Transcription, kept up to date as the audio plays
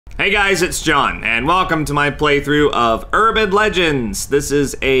Hey guys, it's John, and welcome to my playthrough of Urban Legends. This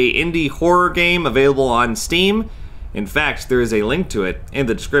is a indie horror game available on Steam. In fact, there is a link to it in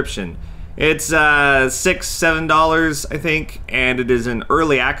the description. It's $6, $7, I think, and it is in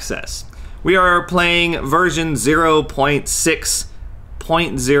early access. We are playing version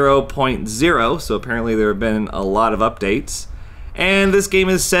 0.6.0.0, so apparently there have been a lot of updates. And this game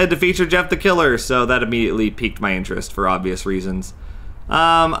is said to feature Jeff the Killer, so that immediately piqued my interest for obvious reasons.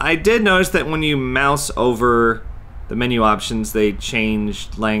 I did notice that when you mouse over the menu options, they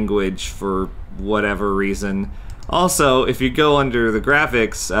changed language for whatever reason. Also, if you go under the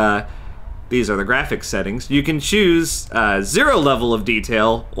graphics, these are the graphics settings, you can choose 0 level of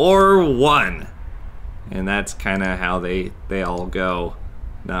detail or 1. And that's kind of how they all go.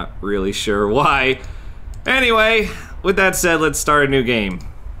 Not really sure why. Anyway, with that said, let's start a new game.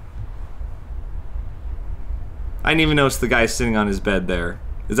 I didn't even notice the guy sitting on his bed there.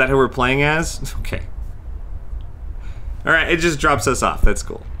 Is that who we're playing as? Okay. Alright, it just drops us off. That's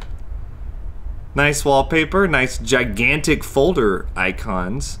cool. Nice wallpaper, nice gigantic folder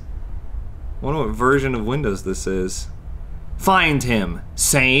icons. I wonder what version of Windows this is. Find him.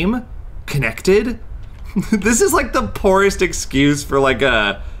 Same? Connected? This is like the poorest excuse for like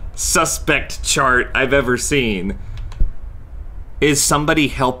a suspect chart I've ever seen. Is somebody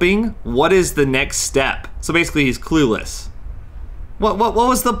helping? What is the next step? So basically he's clueless. What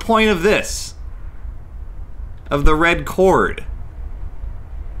was the point of this? Of the red cord?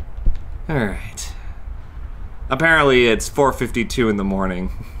 Alright. Apparently it's 4:52 in the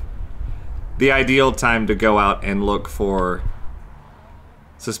morning. The ideal time to go out and look for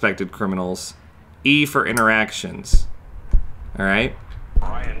suspected criminals. E for interactions. Alright.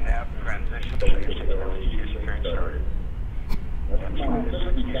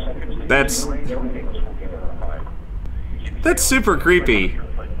 That's super creepy.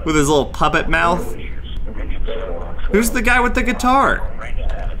 With his little puppet mouth. Who's the guy with the guitar?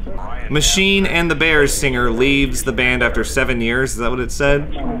 Machine and the Bears singer leaves the band after 7 years. Is that what it said?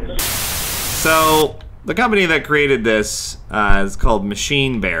 So, the company that created this is called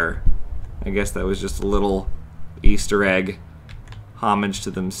Machine Bear. I guess that was just a little Easter egg homage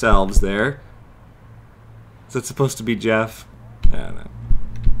to themselves there. Is that supposed to be Jeff? I don't know.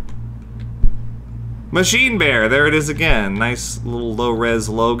 Machine Bear, there it is again. Nice little low-res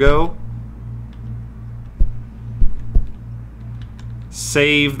logo.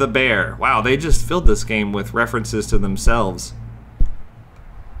 Save the bear. Wow, they just filled this game with references to themselves.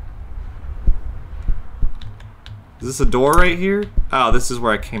 Is this a door right here? Oh, this is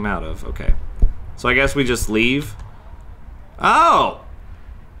where I came out of. Okay. So I guess we just leave. Oh!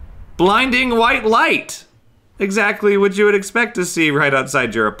 Blinding white light! Exactly what you would expect to see right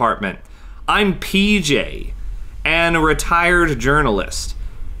outside your apartment. I'm PJ, and a retired journalist.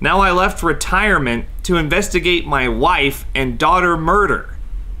 Now I left retirement to investigate my wife and daughter murder.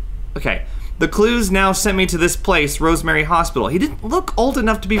 Okay, the clues now sent me to this place, Rosemary Hospital. He didn't look old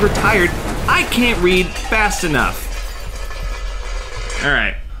enough to be retired. I can't read fast enough.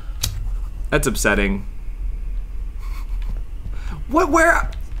 Alright. That's upsetting. Where?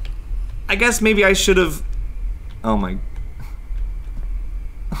 I guess maybe I should have... Oh my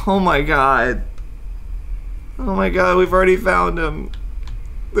god. Oh my god, we've already found him.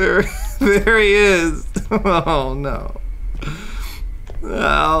 There he is. Oh no.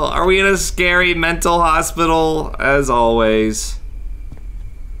 Oh, are we in a scary mental hospital? As always.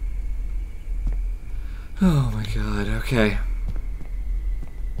 Oh my god, okay.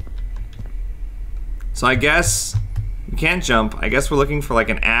 So I guess we can't jump. I guess we're looking for like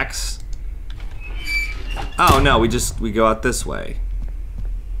an axe. Oh no, we go out this way.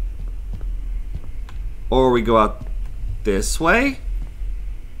 Or we go out this way?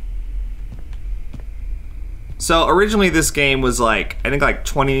 So originally this game was like, I think like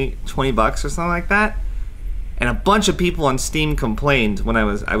 20 bucks or something like that. And a bunch of people on Steam complained when I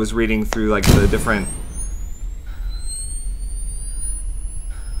was reading through like the different...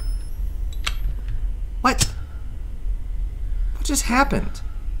 What? What just happened?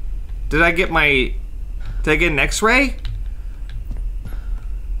 Did I get an x-ray?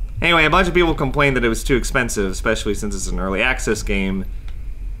 Anyway, a bunch of people complained that it was too expensive, especially since it's an early access game,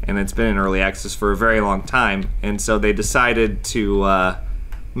 and it's been in early access for a very long time, and so they decided to,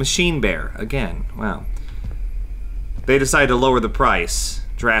 Machine Bear, again, wow. They decided to lower the price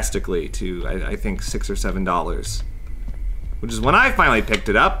drastically to, I think, $6 or $7, which is when I finally picked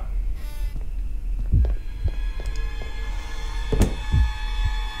it up.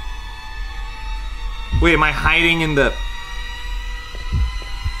 Wait, am I hiding in the...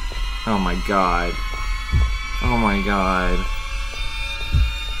 Oh my god. Oh my god.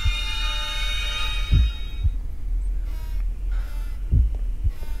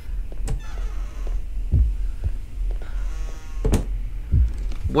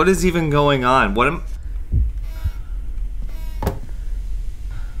 What is even going on? What am...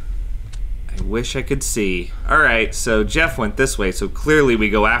 I wish I could see. Alright, so Jeff went this way, so clearly we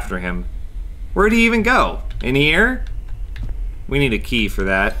go after him. Where'd he even go? In here? We need a key for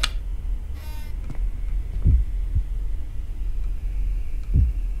that.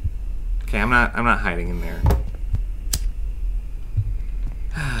 Okay, I'm not hiding in there.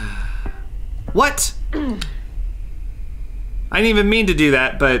 What? I didn't even mean to do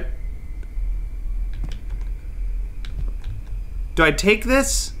that, but... Do I take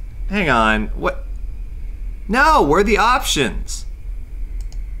this? Hang on, what? No, where are the options?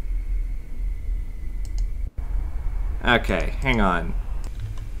 Okay, hang on.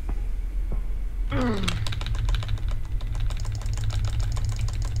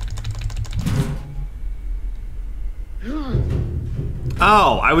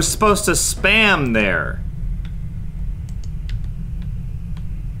 Oh, I was supposed to spam there.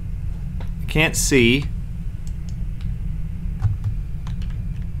 I can't see.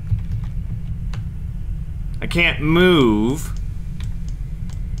 I can't move.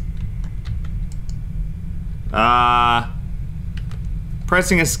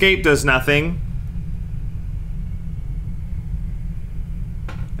 Pressing escape does nothing.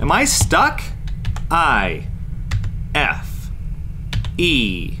 Am I stuck? I, F,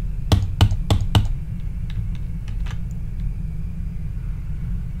 E.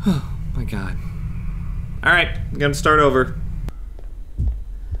 Oh my God. All right, I'm gonna start over.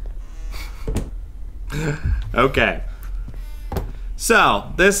 Okay.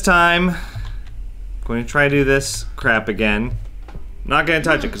 So, this time, I'm going to try to do this crap again. I'm not going to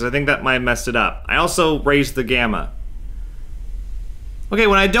touch it because I think that might have messed it up. I also raised the gamma. Okay,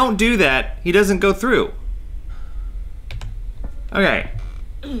 when I don't do that, he doesn't go through. Okay.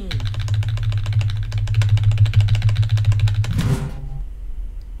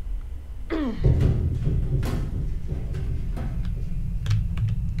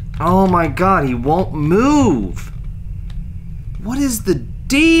 Oh my God, he won't move. What is the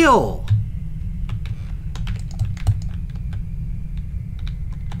deal?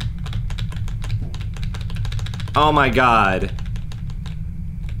 Oh my God.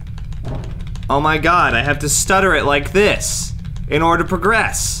 Oh my God, I have to stutter it like this in order to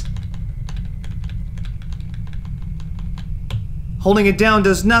progress. Holding it down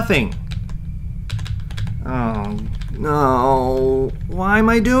does nothing. Oh no. Why am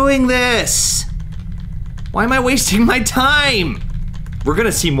I doing this? Why am I wasting my time? We're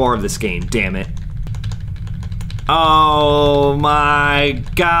gonna see more of this game, damn it. Oh my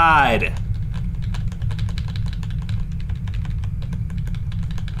God.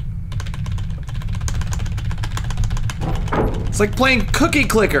 It's like playing Cookie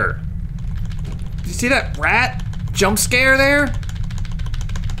Clicker. Did you see that rat jump scare there?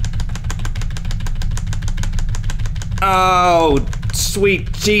 Oh,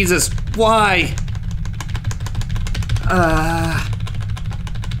 sweet Jesus, why?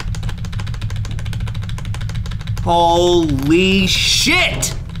 Holy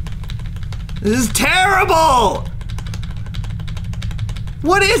shit! This is terrible!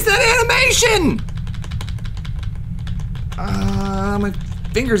 What is that animation? My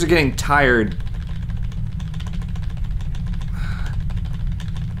fingers are getting tired.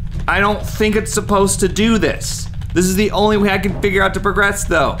 I don't think it's supposed to do this. This is the only way I can figure out to progress,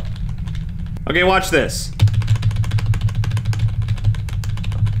 though. Okay, watch this.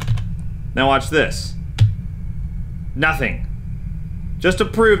 Now watch this. Nothing. Just to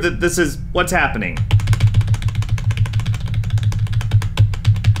prove that this is what's happening.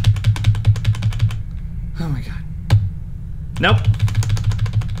 Oh my God. Nope.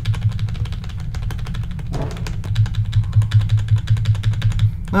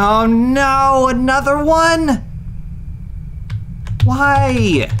 Oh no, another one?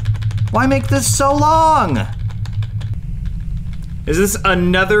 Why? Why make this so long? Is this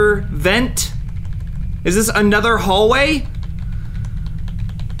another vent? Is this another hallway?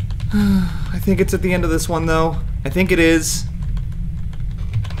 I think it's at the end of this one though. I think it is.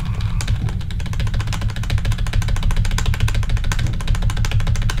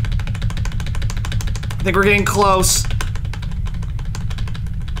 I think we're getting close.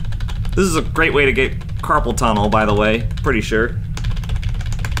 This is a great way to get carpal tunnel, by the way. Pretty sure.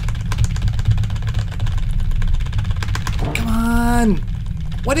 Come on.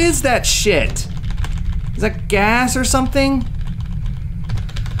 What is that shit? Is that gas or something?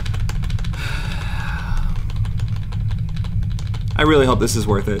 I really hope this is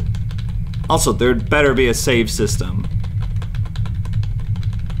worth it. Also, there'd better be a save system.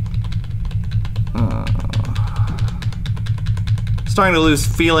 starting to lose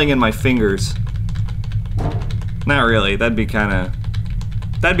feeling in my fingers. Not really, that'd be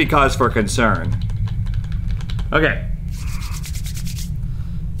cause for concern. Okay.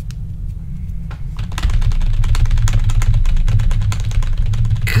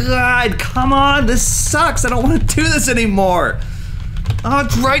 God, come on, this sucks. I don't want to do this anymore. Oh,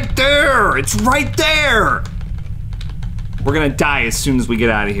 it's right there. It's right there. We're gonna die as soon as we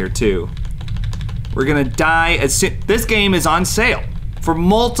get out of here, too. We're gonna die as soon. This game is on sale for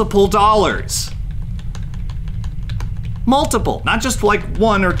multiple dollars. Multiple, not just like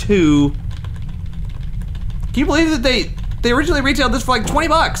 1 or 2. Can you believe that they originally retailed this for like 20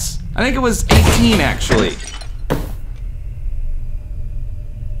 bucks? I think it was 18 actually.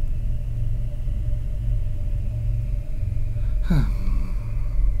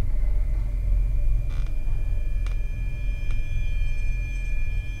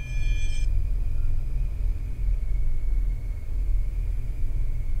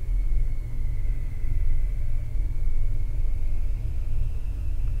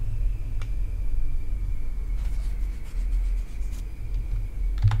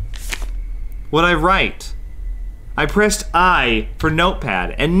 What'd I write? I pressed I for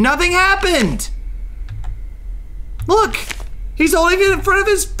notepad and nothing happened! Look! He's holding it in front of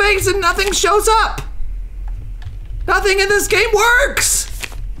his face and nothing shows up! Nothing in this game works!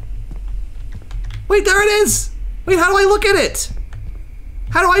 Wait, there it is! Wait, how do I look at it?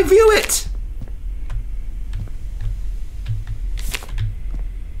 How do I view it?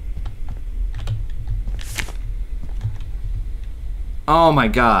 Oh my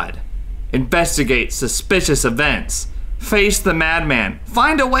god. Investigate suspicious events. Face the madman.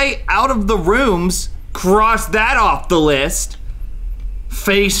 Find a way out of the rooms. Cross that off the list.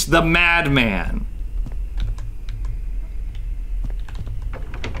 Face the madman.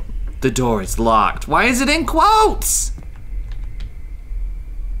 The door is locked. Why is it in quotes?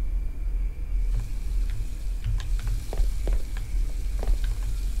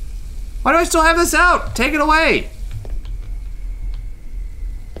 Why do I still have this out? Take it away.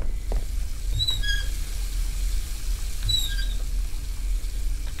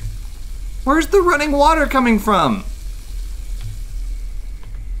 Where's the running water coming from?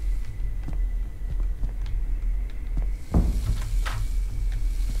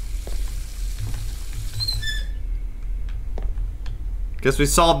 Guess we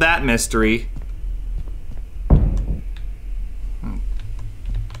solved that mystery. Oh,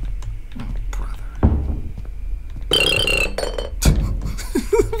 brother.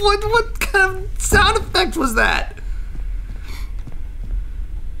 What kind of sound effect was that?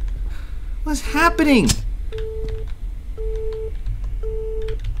 What's happening?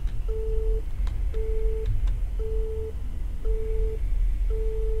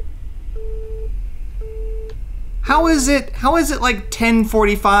 How is it like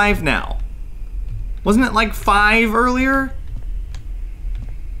 10:45 now? Wasn't it like 5 earlier?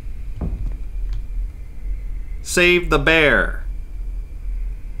 Save the bear.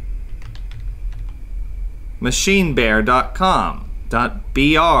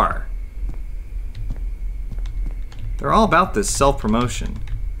 machinebear.com.br. They're all about this self-promotion.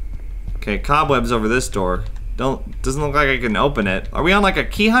 Okay, cobwebs over this door. Doesn't look like I can open it. Are we on like a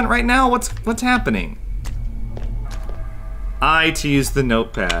key hunt right now? What's happening? I to use the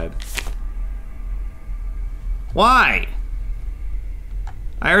notepad. Why?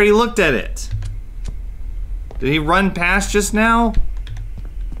 I already looked at it. Did he run past just now?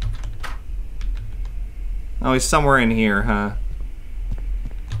 Oh, he's somewhere in here, huh?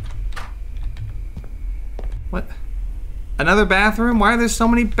 What? Another bathroom? Why are there so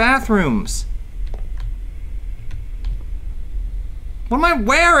many bathrooms? What am I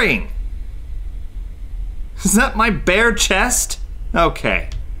wearing? Is that my bare chest? Okay.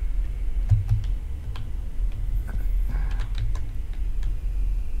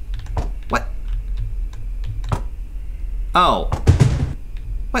 What? Oh.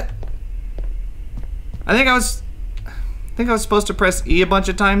 What? I think I was supposed to press E a bunch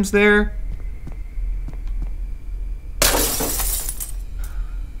of times there.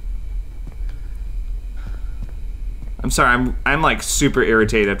 I'm sorry, I'm like super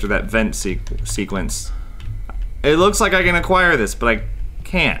irritated after that vent sequence. It looks like I can acquire this, but I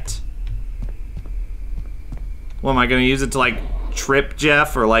can't. Well, am I gonna use it to like trip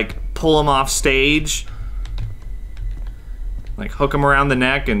Jeff or like pull him off stage? Like hook him around the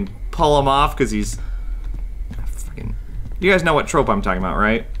neck and pull him off because he's freaking. You guys know what trope I'm talking about,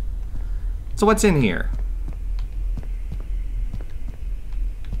 right? So what's in here?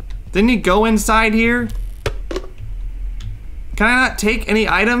 Didn't he go inside here? Can I not take any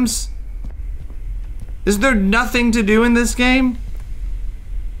items? Is there nothing to do in this game?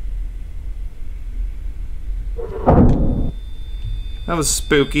 That was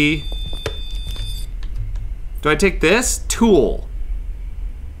spooky. Do I take this? Tool.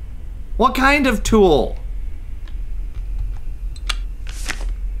 What kind of tool?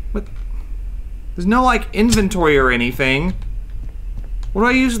 What? There's no, like, inventory or anything. What do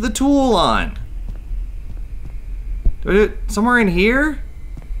I use the tool on? Do I do it somewhere in here?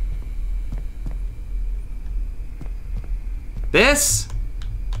 This?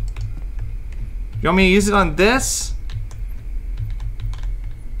 You want me to use it on this?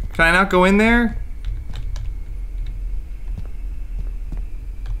 Can I not go in there?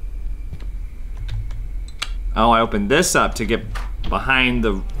 Oh, I opened this up to get behind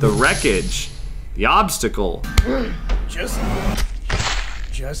the wreckage. The obstacle. Just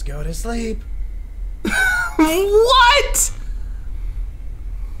go to sleep. What?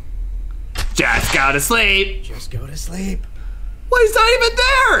 Just go to sleep. Just go to sleep. Well, he's not even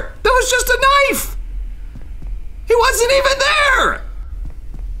there. That was just a knife. He wasn't even there.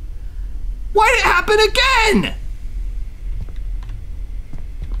 Why did it happen again?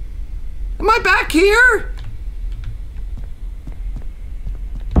 Am I back here?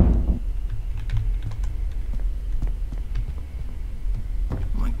 Oh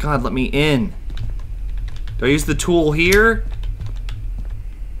my God, let me in. Do I use the tool here?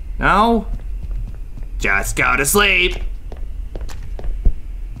 No? Just go to sleep.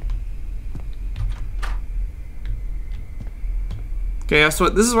 Okay, so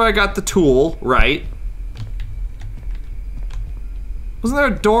this is where I got the tool, right? Wasn't there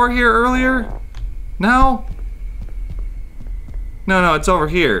a door here earlier? No? No, it's over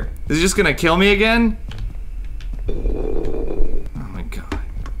here. Is he just gonna kill me again? Oh my God.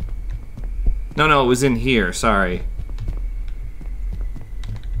 No, it was in here, sorry.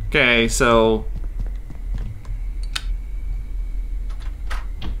 Okay, so...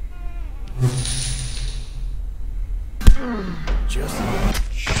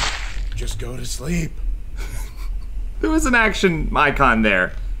 Just go to sleep. There was an action icon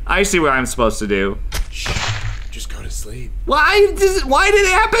there. I see what I'm supposed to do. Just go to sleep. Why did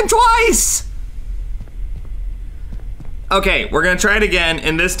it happen twice? Okay, we're gonna try it again,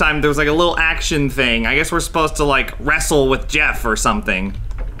 and this time there was like a little action thing. I guess we're supposed to like wrestle with Jeff or something.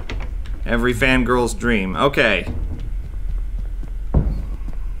 Every fangirl's dream. Okay.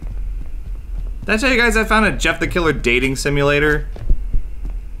 Did I tell you guys I found a Jeff the Killer dating simulator?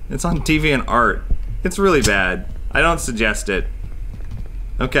 It's on TV and art. It's really bad. I don't suggest it.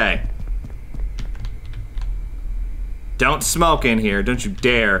 Okay. Don't smoke in here. Don't you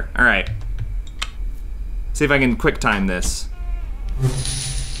dare. Alright. See if I can quick time this.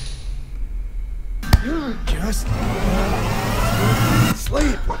 Just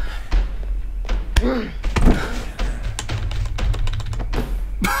sleep.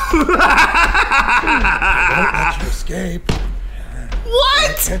 I won't let you escape.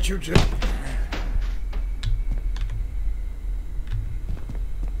 What? Can't you just...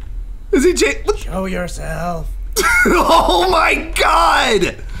 Is he Show yourself. Oh my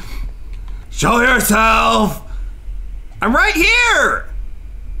God! Show yourself! I'm right here!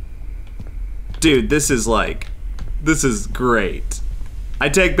 Dude, this is great. I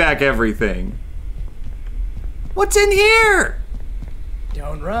take back everything. What's in here?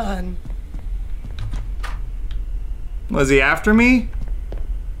 Don't run. Was he after me?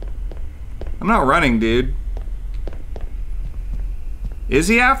 I'm not running, dude. Is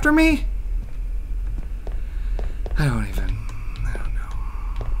he after me? I don't know.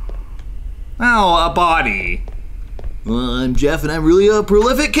 Oh, a body. I'm Jeff and I'm really a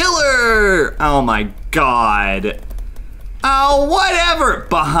prolific killer. Oh my God. Oh, whatever.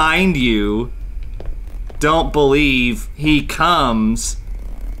 Behind you. Don't believe he comes.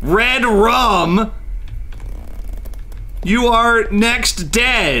 Red rum. You are next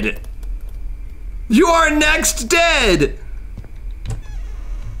dead. You are next dead.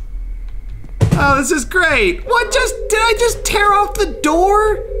 Oh, this is great. What did I just tear off the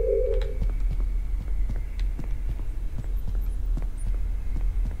door?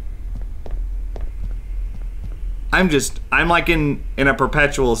 I'm like in a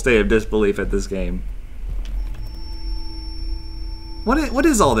perpetual state of disbelief at this game. What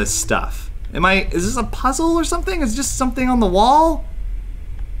is all this stuff? Is this a puzzle or something? Is it just something on the wall?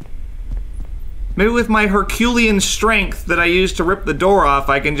 Maybe with my Herculean strength that I use to rip the door off,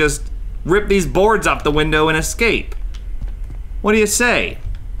 I can just rip these boards off the window and escape. What do you say?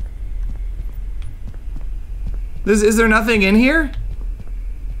 Is there nothing in here?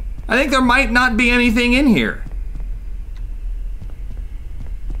 I think there might not be anything in here.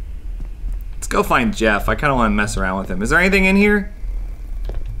 Let's go find Jeff. I kind of want to mess around with him. Is there anything in here?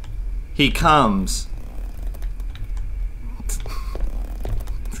 He comes.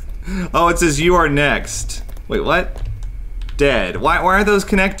 Oh, it says you are next. Wait, what? Dead. Why aren't those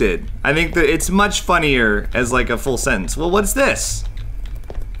connected? I think that it's much funnier as like a full sentence. Well, what's this?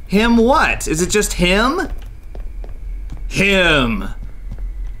 Him what? Is it just him? Him.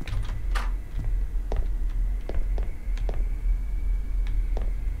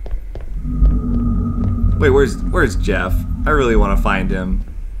 Wait, where's Jeff? I really want to find him.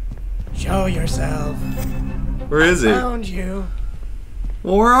 Show yourself. Where is he? Found you.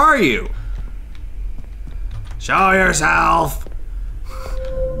 Well, where are you? Show yourself.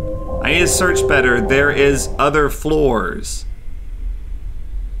 I need to search better. There is other floors.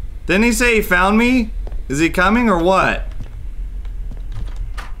 Didn't he say he found me? Is he coming or what?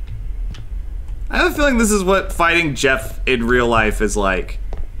 I have a feeling this is what fighting Jeff in real life is like.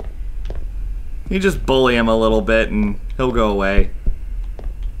 You just bully him a little bit and he'll go away.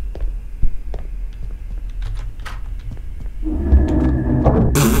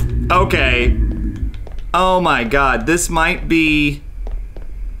 Okay. Oh my god, this might be...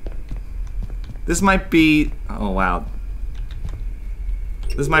 Oh wow.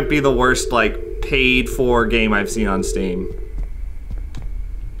 This might be the worst, like, paid-for game I've seen on Steam.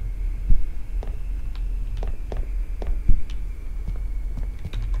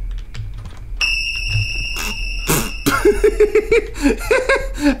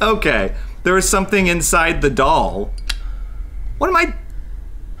 Okay, there was something inside the doll. What am I...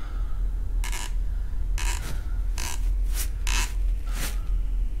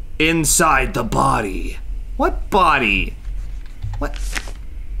 Inside the body. What body? What?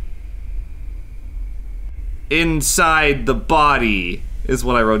 Inside the body is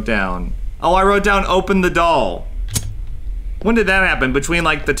what I wrote down. Oh, I wrote down open the doll. When did that happen? Between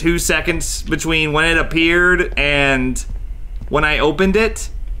like the 2 seconds between when it appeared and when I opened it?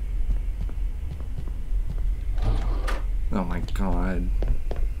 Oh my god.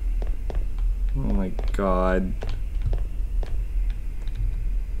 Oh my god.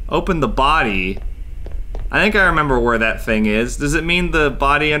 Open the body? I think I remember where that thing is. Does it mean the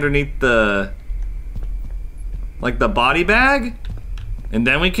body underneath the... like the body bag? And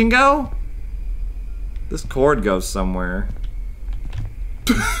then we can go? This cord goes somewhere.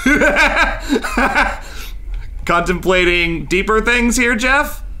 Contemplating deeper things here,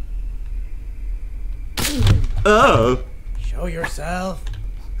 Jeff? Oh. Show yourself.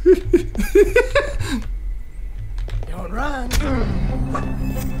 Don't run.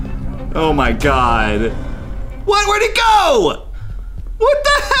 Oh my god. What? Where'd it go? What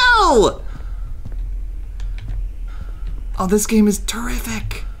the hell? Oh, this game is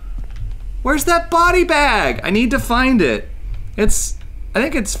terrific. Where's that body bag? I need to find it. I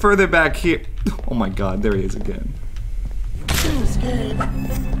think it's further back here. Oh my god, there he is again. Escape.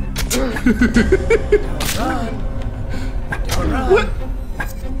 Don't run. Don't run. What?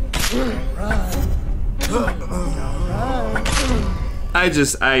 Run. Don't run.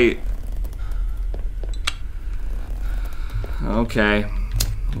 Okay.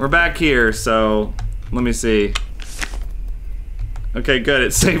 We're back here, so let me see. Okay, good.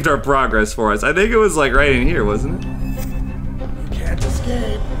 It saved our progress for us. I think it was like right in here, wasn't it? You can't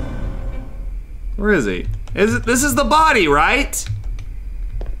escape. Where is he? This is the body, right?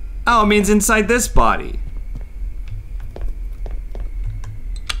 Oh, it means inside this body.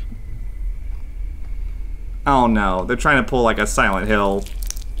 Oh no, they're trying to pull like a Silent Hill.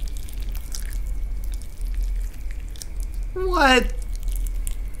 What?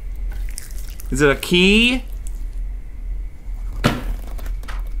 Is it a key?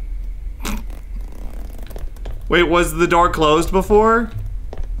 Wait, was the door closed before?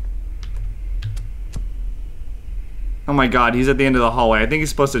 Oh my god, he's at the end of the hallway. I think he's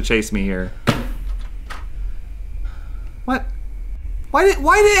supposed to chase me here. What? Why did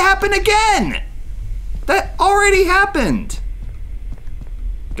it happen again? That already happened.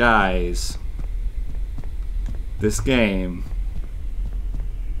 Guys. This game.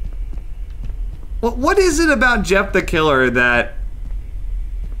 What is it about Jeff the Killer that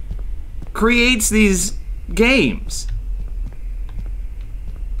creates these games?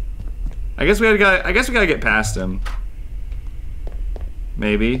 I guess we gotta get past him.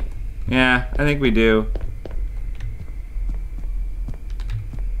 Maybe. Yeah, I think we do.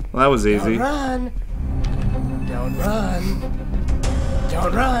 Well, that was easy. Don't run. Don't run.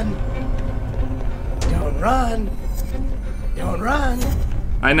 Don't run. Don't run. Don't run.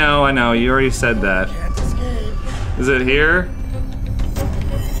 I know, you already said that. Can't escape. Is it here?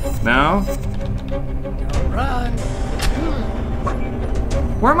 No? Don't run.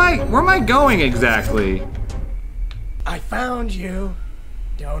 Where am I going exactly? I found you.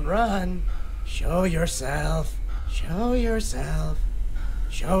 Don't run. Show yourself. Show yourself.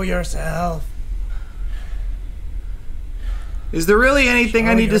 Show yourself. Is there really anything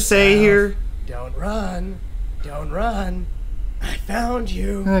I need to say yourself. here? Don't run. Don't run. I found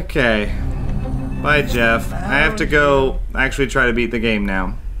you. Okay. Bye, Jeff. I have to go actually try to beat the game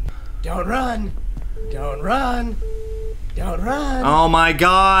now. Don't run. Don't run. Don't run. Oh my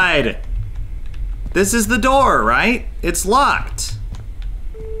god! This is the door, right? It's locked.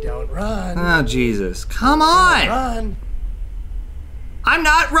 Don't run. Oh, Jesus. Come Don't on! run. I'm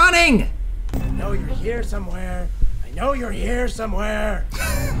not running! I know you're here somewhere. I know you're here somewhere.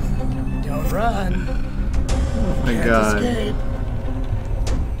 Don't run. Oh my Can't god. escape.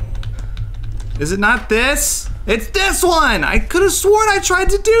 Is it not this? It's this one! I could have sworn I tried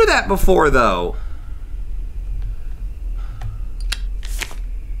to do that before, though.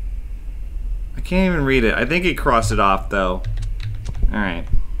 I can't even read it. I think he crossed it off, though. Alright.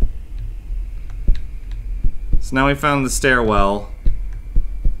 So now we found the stairwell.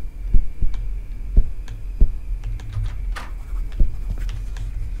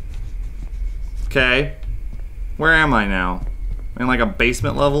 Okay. Where am I now? In like a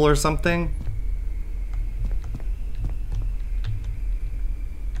basement level or something?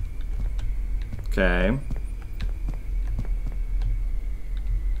 Okay.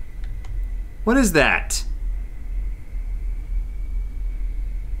 What is that?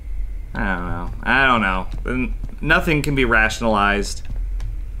 I don't know. Nothing can be rationalized.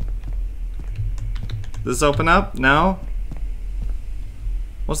 Does this open up? No?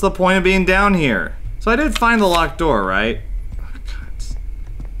 What's the point of being down here? So I did find the locked door, right? Oh, God, it's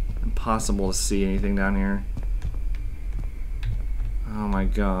impossible to see anything down here. Oh my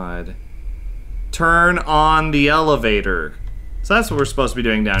god. Turn on the elevator. So that's what we're supposed to be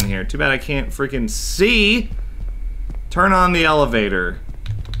doing down here. Too bad I can't freaking see. Turn on the elevator.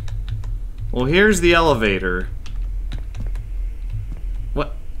 Well, here's the elevator.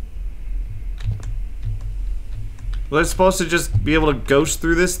 What? Was I supposed to just be able to ghost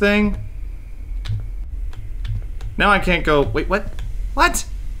through this thing? Now I can't go. Wait, what? What?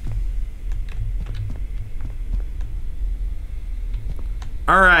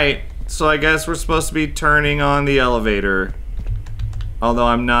 Alright, so I guess we're supposed to be turning on the elevator. Although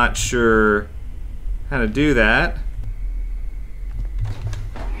I'm not sure how to do that.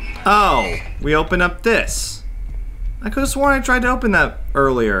 Oh, we open up this. I could have sworn I tried to open that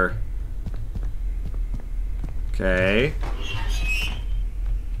earlier. Okay.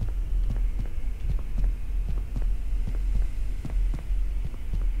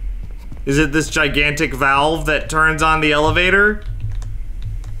 Is it this gigantic valve that turns on the elevator?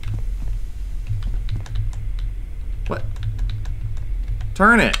 What?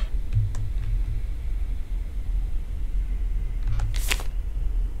 Turn it.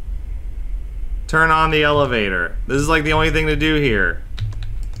 Turn on the elevator. This is like the only thing to do here.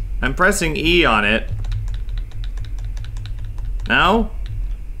 I'm pressing E on it. No?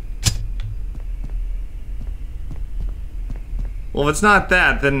 Well, if it's not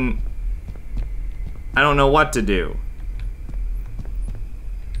that, then I don't know what to do.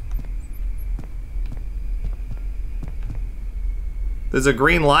 There's a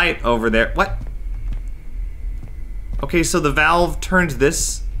green light over there. What? Okay, so the valve turned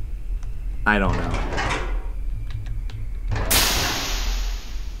this. I don't know.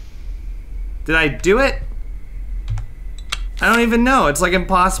 Did I do it? I don't even know. It's like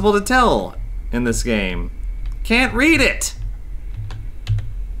impossible to tell in this game. Can't read it.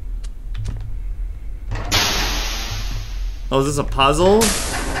 Oh, is this a puzzle?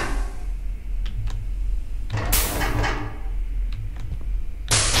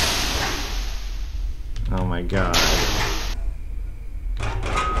 Oh my god.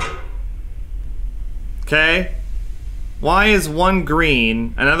 Okay. Why is one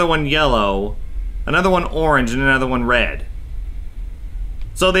green, another one yellow, another one orange, and another one red?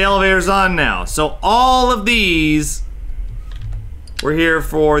 So the elevator's on now. So all of these were here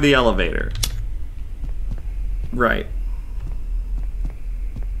for the elevator. Right.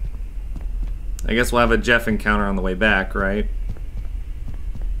 I guess we'll have a Jeff encounter on the way back, right?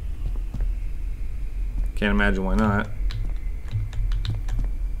 Can't imagine why not.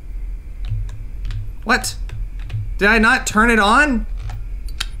 What? Did I not turn it on?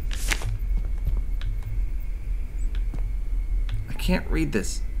 I can't read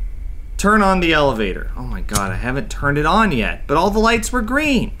this. Turn on the elevator. Oh my god, I haven't turned it on yet, but all the lights were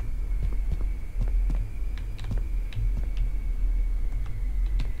green.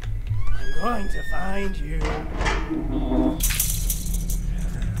 I'm going to find you.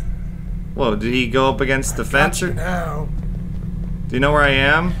 Whoa, did he go up against the fence? Got you now. Do you know where I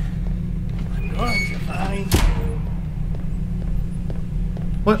am? I'm going to find you.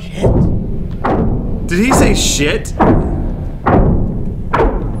 What? Shit. Did he say shit?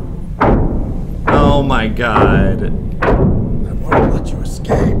 Oh my god. I won't let you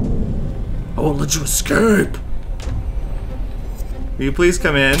escape. I won't let you escape. Will you please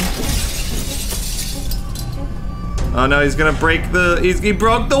come in? Oh no, he's gonna break the... He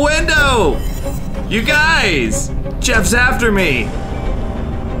broke the window! You guys! Jeff's after me!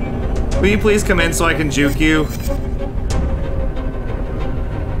 Will you please come in so I can juke you?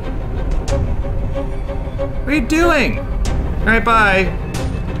 What are you doing? Alright, bye.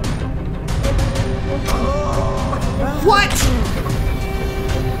 What?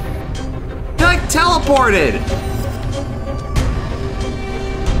 He like teleported!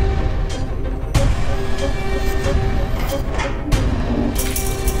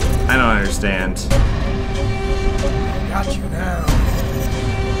 I don't understand. Got you now.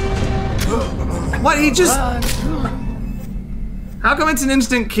 What? He just... Run. How come it's an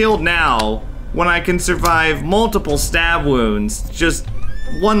instant kill now when I can survive multiple stab wounds just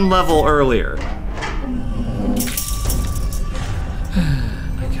one level earlier? Oh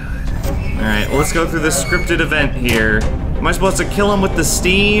my god. Alright, well, let's go through this scripted event here. Am I supposed to kill him with the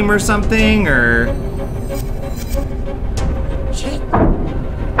steam or something, or... Shit.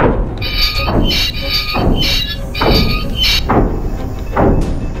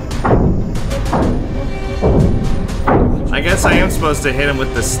 I guess I am supposed to hit him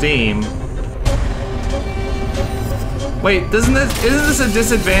with the steam. Wait, isn't this a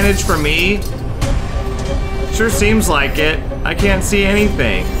disadvantage for me? Sure seems like it. I can't see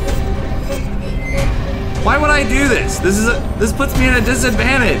anything. Why would I do this? This puts me at a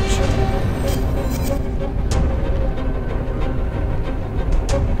disadvantage.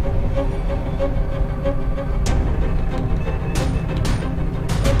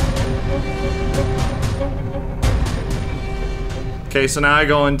 Okay, so now I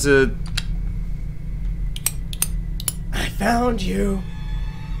go into... I found you.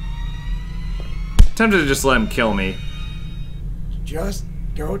 Tempted to just let him kill me. Just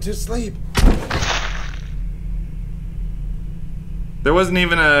go to sleep. There wasn't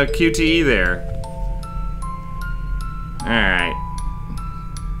even a QTE there. Alright.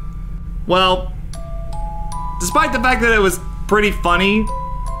 Well, despite the fact that it was pretty funny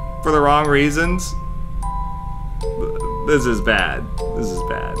for the wrong reasons, this is bad. This is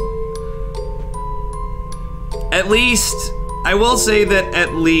bad. At least, I will say that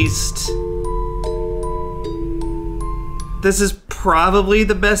at least this is probably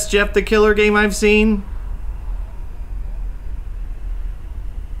the best Jeff the Killer game I've seen.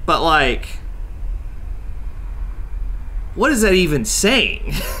 But like, what is that even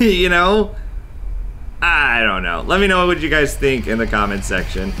saying? You know? I don't know. Let me know what you guys think in the comment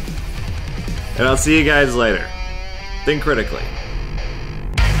section. And I'll see you guys later. Think critically.